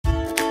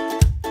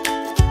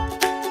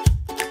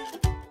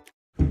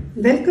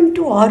Welcome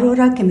to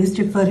Aurora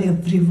Chemistry for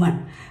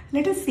everyone.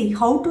 Let us see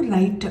how to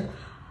write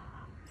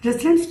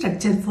resonance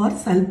structure for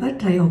sulfur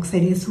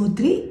trioxide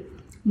SO3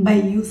 by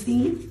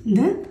using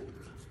the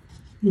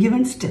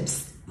given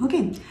steps.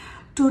 Okay,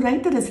 to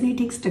write the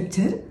resonating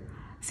structure,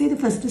 see the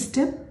first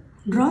step,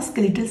 draw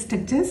skeletal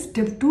structure.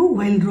 Step 2,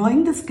 while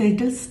drawing the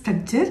skeletal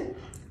structure,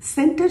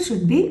 center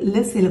should be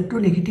less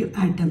electronegative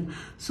atom.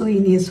 So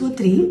in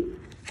SO3,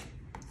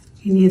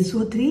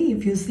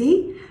 if you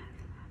see,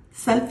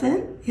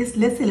 sulfur is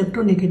less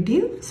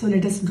electronegative. So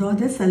let us draw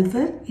the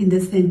sulfur in the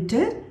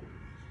center.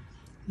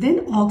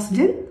 Then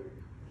oxygen,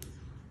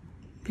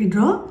 we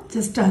draw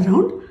just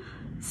around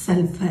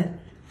sulfur.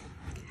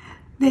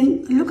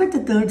 Then look at the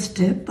third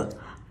step,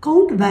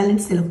 count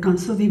valence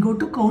electrons. So we go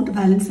to count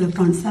valence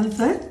electrons.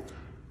 Sulfur,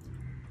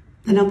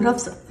 the number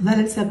of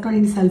valence electron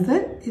in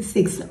sulfur is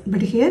 6.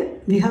 But here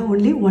we have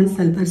only one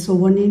sulfur. So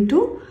 1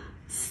 into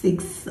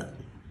 6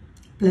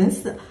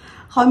 plus,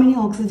 how many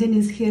oxygen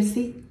is here?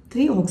 See,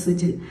 3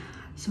 oxygen.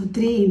 So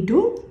 3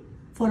 into,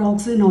 for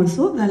oxygen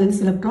also, valence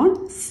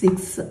electron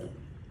 6.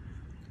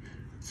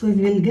 So we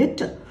will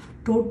get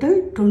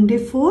total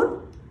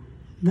 24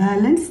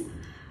 valence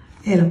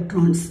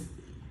electrons.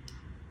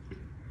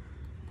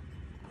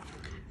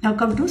 Now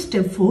come to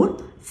step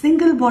 4,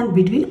 single bond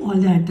between all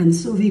the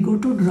atoms. So we go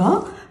to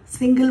draw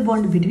single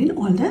bond between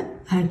all the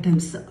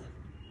atoms.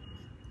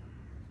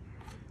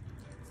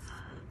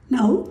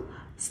 Now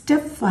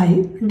step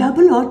 5,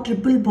 double or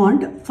triple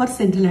bond for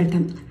central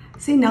atom.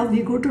 See, now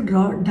we go to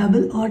draw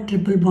double or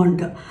triple bond.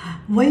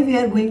 Why we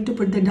are going to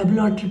put the double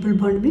or triple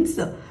bond means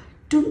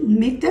to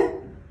make the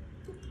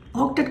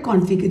octet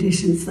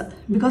configurations,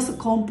 because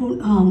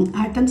compound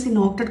atoms in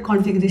octet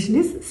configuration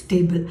is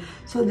stable.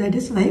 So that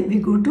is why we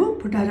go to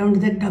put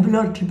around the double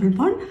or triple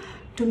bond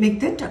to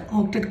make that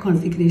octet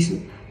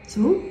configuration.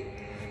 So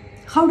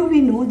how do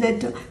we know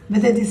that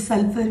whether this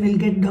sulfur will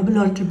get double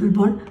or triple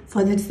bond?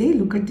 For that, say,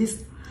 look at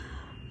this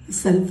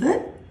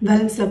sulfur,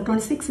 valence electron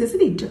 6,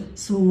 isn't it?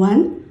 So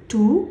 1,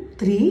 2,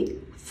 3,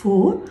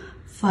 4,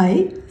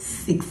 5,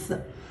 6.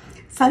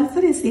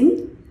 Sulfur is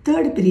in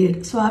third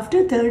period. So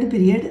after third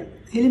period,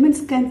 elements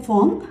can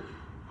form,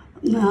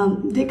 they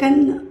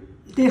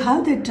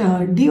have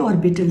that d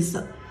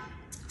orbitals.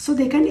 So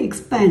they can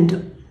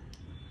expand.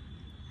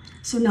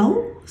 So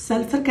now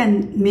sulfur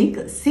can make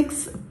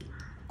 6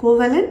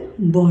 covalent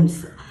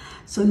bonds.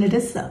 So let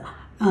us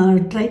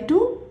try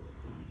to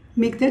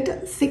make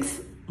that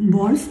 6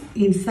 bonds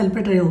in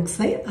sulfur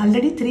trioxide.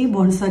 Already 3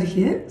 bonds are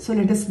here. So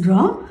let us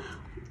draw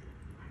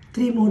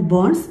 3 more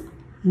bonds.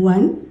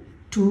 1,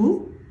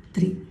 2,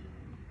 3.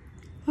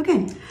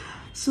 Okay.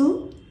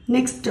 So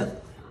next,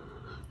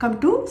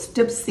 come to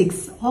step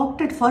 6,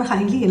 octet for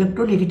highly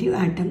electronegative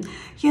atom.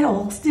 Here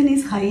oxygen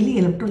is highly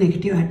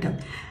electronegative atom.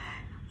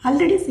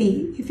 Already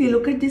see, if you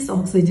look at this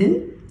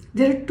oxygen,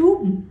 there are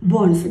 2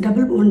 bonds,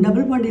 double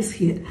bond is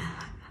here.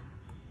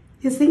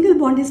 A single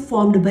bond is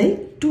formed by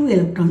 2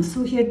 electrons.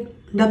 So here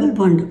double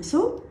bond,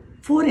 so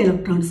 4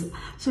 electrons.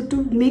 So to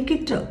make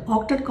it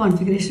octet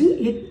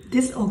configuration,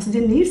 this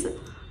oxygen needs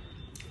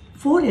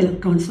 4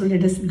 electrons. So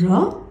let us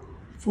draw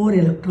 4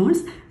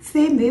 electrons.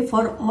 Same way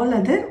for all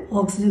other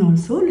oxygen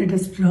also, let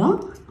us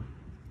draw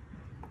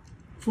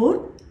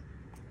 4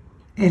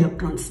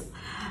 electrons.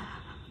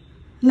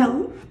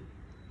 Now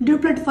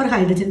duplet for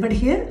hydrogen, but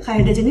here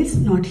hydrogen is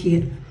not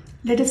here.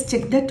 Let us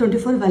check that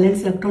 24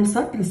 valence electrons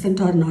are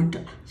present or not.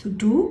 So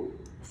 2,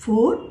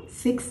 4,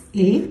 6,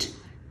 8,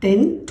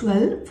 10,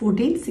 12,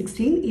 14,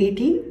 16,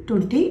 18,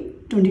 20,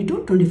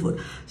 22, 24.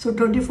 So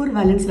 24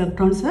 valence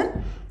electrons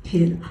are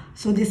here.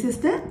 So this is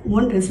the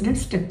one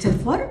resonance structure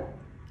for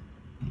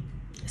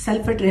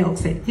sulfur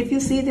trioxide. If you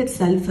see that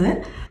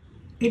sulfur,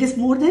 it is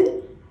more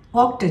than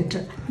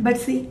octet. But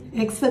see,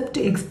 except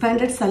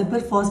expanded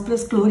sulfur,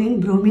 phosphorus, chlorine,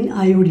 bromine,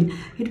 iodine.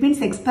 It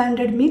means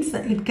expanded means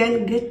it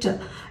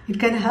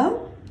can have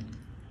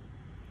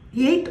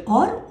 8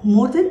 or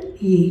more than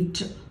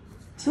 8.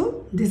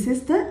 So this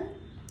is the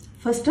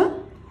first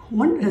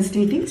one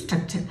resonating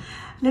structure.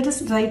 Let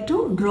us try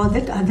to draw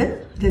that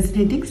other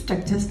resonating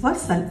structures for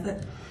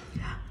sulfur.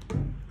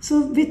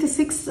 So with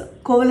 6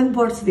 covalent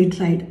bonds we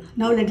tried.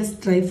 Now let us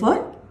try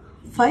for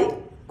 5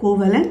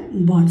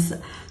 covalent bonds.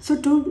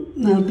 So to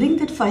bring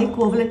that 5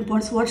 covalent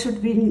bonds, what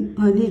should we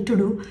need to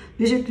do?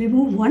 We should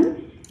remove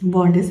one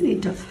bond,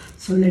 isn't it?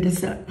 So let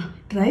us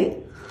try.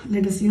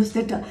 Let us use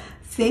that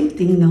same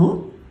thing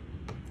now.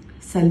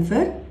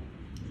 Sulfur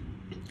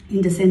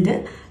in the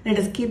center. Let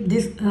us keep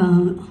this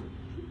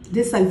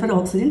sulfur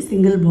oxygen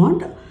single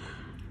bond,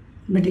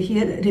 but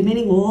here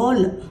remaining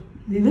all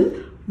we will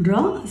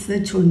draw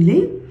such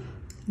only.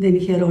 Then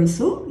here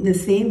also the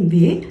same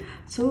way.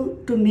 So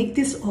to make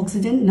this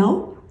oxygen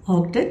now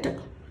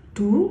octet,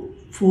 2,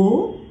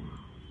 4,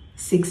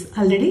 6,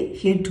 already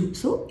here 2,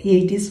 so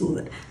 8 is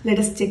over. Let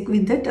us check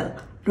with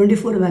that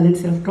 24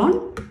 valence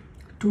electron,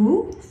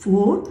 2,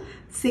 4,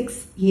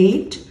 6,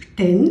 8,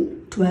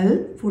 10,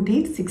 12,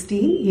 14,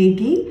 16,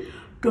 18,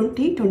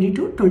 20,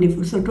 22,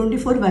 24. So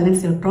 24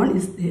 valence electron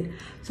is there.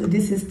 So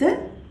this is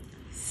the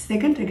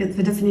second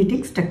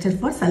resonating structure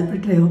for sulfur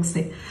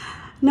trioxide.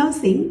 Now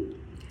see,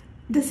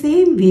 the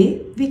same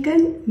way we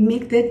can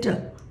make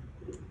that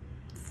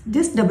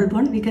this double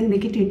bond, we can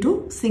make it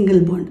into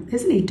single bond,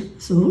 isn't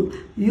it? So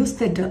use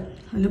that,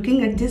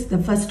 looking at this, the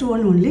first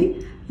one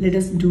only, let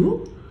us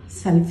do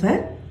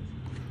sulfur.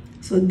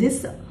 So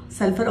this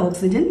sulfur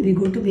oxygen, we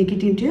go to make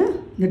it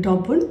into the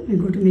top one, we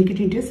go to make it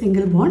into a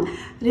single bond.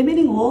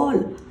 Remaining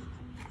all,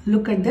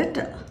 look at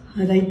that,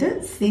 write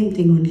the same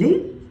thing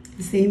only,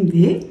 same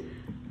way.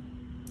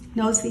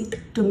 Now see,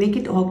 to make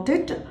it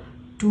octet,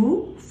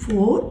 2,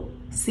 4,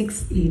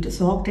 6, 8.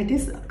 So octet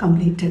is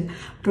completed.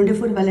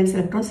 24 valence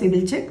electrons we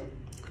will check.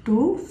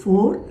 2,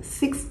 4,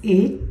 6,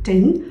 8,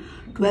 10,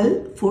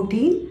 12,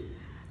 14,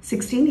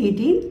 16,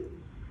 18,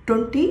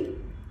 20,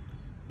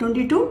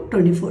 22,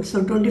 24.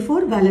 So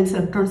 24 valence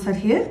electrons are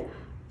here.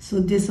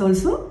 So this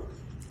also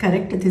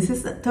correct. This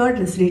is the third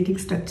resonating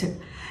structure.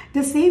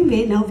 The same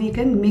way now we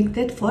can make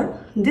that for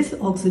this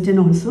oxygen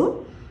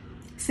also.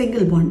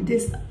 Single bond.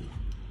 This.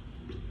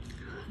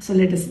 So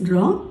let us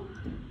draw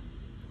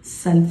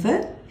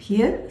sulfur.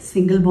 Here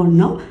single bond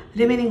now,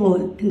 remaining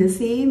all in the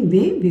same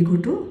way we go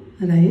to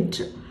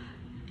write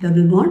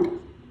double bond,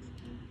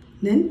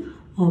 then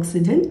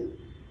oxygen,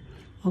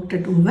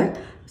 octet over.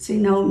 See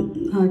now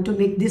to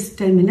make this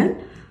terminal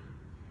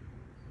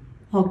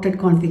octet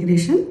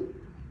configuration,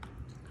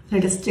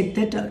 let us check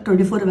that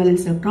 24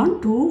 valence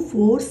electron, 2,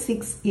 4,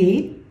 6,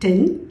 8,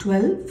 10,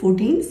 12,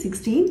 14,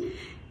 16,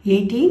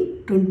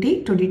 18,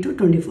 20, 22,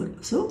 24.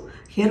 So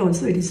here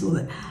also it is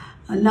over.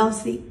 Now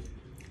see,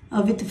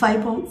 with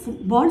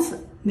 5 bonds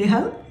we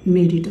have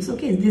made it. So,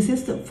 okay, this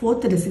is the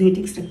fourth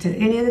resonating structure.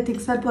 Any other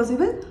things are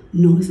possible?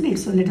 No, isn't it?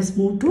 So let us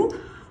move to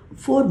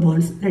 4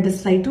 bonds. Let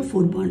us try to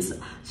 4 bonds.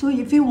 So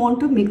if you want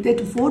to make that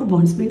 4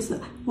 bonds, means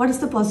what is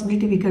the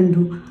possibility we can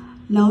do?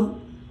 Now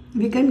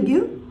we can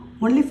give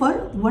only for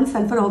one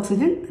sulfur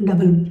oxygen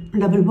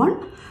double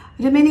bond.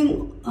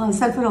 Remaining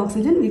sulfur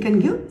oxygen we can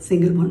give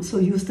single bond. So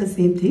use the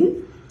same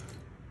thing.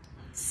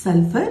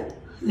 Sulfur.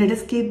 Let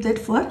us keep that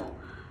for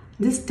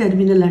this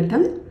terminal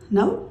atom.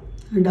 Now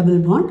double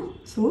bond.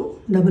 So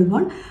double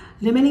bond.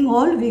 Remaining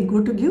all we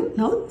go to give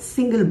now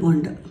single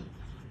bond.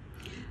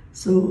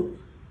 So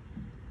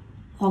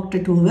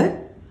octet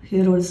over.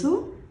 Here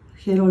also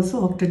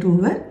octet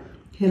over.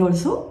 Here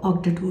also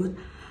octet over.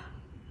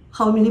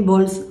 How many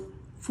bonds?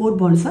 4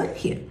 bonds are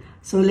here.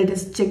 So let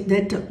us check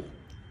that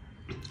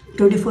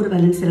 24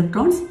 valence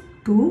electrons.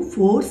 2,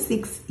 4,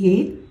 6,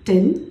 8,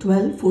 10,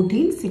 12,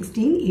 14,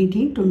 16,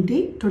 18,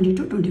 20,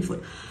 22, 24.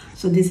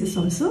 So this is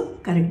also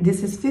correct.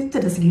 This is 5th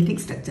resonating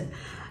structure.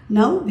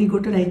 Now we go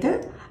to write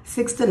the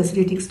 6th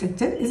resonating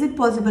structure. Is it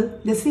possible?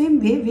 The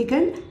same way we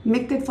can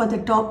make that for the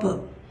top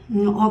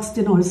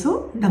oxygen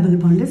also double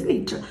bond, isn't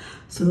it?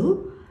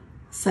 So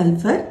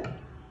sulfur.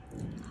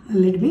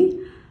 Let me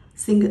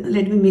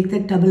make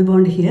that double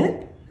bond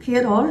here.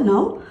 Here all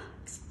now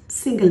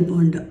single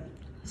bond.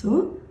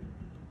 So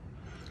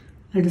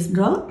let us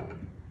draw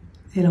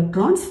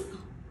electrons.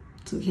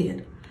 So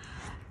here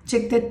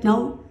check that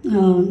now.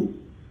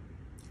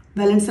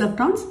 Valence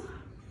electrons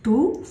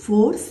 2,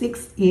 4,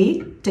 6,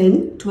 8,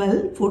 10,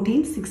 12,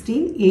 14,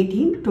 16,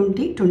 18,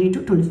 20,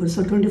 22, 24.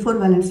 So 24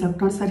 valence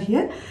electrons are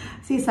here.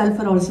 See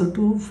sulfur also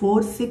 2,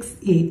 4, 6,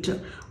 8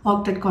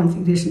 octet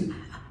configuration.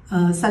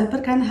 Sulfur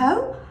can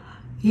have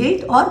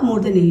 8 or more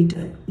than 8.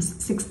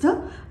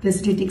 6th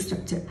resonating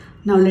structure.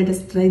 Now let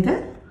us try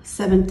the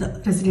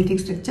 7th resonating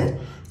structure.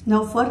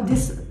 Now for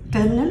this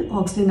terminal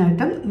oxygen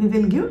atom we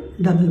will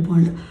give double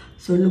bond.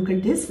 So look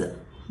at this.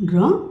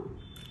 Draw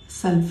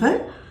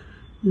sulfur.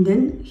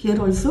 Then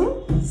here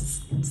also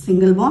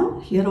single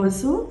bond, here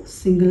also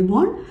single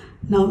bond.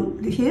 Now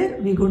here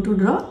we go to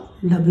draw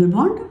double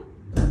bond.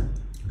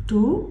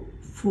 2,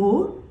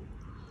 4.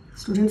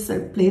 Students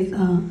place.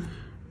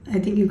 I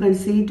think you can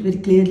see it very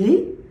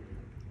clearly.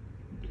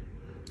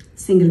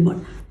 Single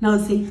bond. Now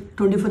see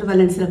 24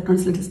 valence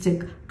electrons. Let us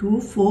check.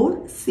 2,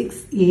 4,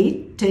 6,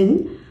 8,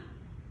 10,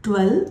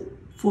 12,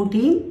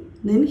 14.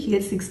 Then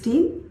here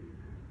 16.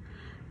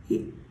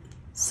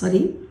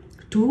 Sorry.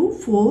 2,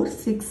 4,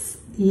 6,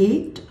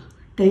 8,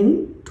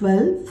 10,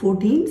 12,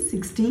 14,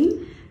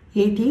 16,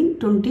 18,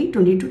 20,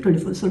 22,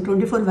 24. So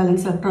 24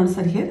 valence electrons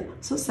are here.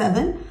 So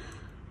 7.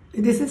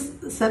 This is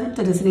 7th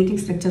resonating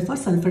structure for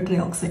sulfur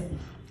trioxide.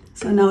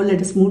 So now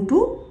let us move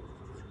to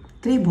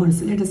 3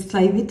 bonds. Let us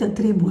try with the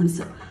 3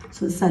 bonds.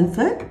 So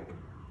sulfur,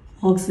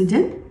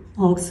 oxygen,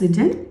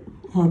 oxygen,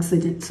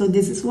 oxygen. So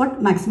this is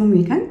what maximum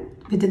we can,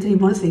 with the 3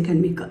 bonds we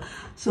can make.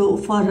 So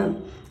for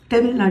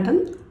terminal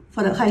atom,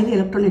 for a highly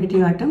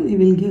electronegative atom, we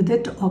will give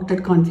that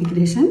octet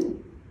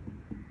configuration.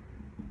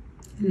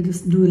 Let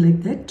us do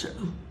like that.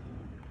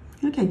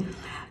 Okay.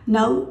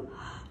 Now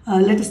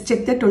let us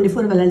check that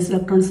 24 valence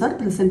electrons are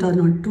present or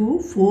not.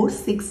 2, 4,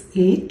 6,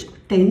 8,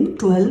 10,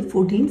 12,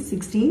 14,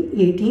 16,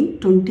 18,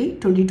 20,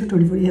 22,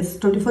 24. Yes,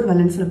 24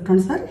 valence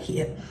electrons are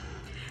here.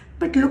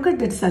 But look at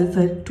that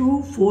sulfur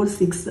 2, 4,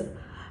 6.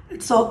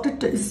 Its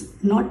octet is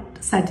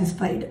not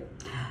satisfied.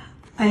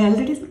 I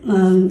already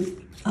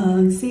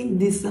seen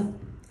this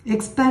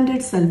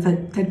expanded sulfur.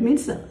 That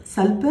means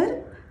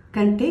sulfur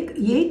can take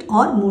 8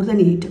 or more than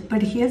 8.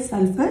 But here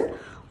sulfur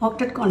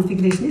octet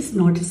configuration is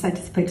not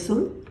satisfied.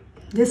 So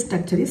this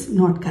structure is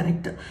not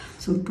correct.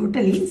 So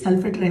totally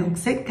sulfur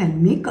trioxide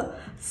can make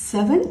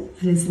 7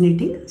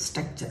 resonating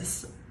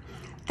structures.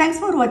 Thanks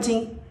for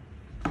watching.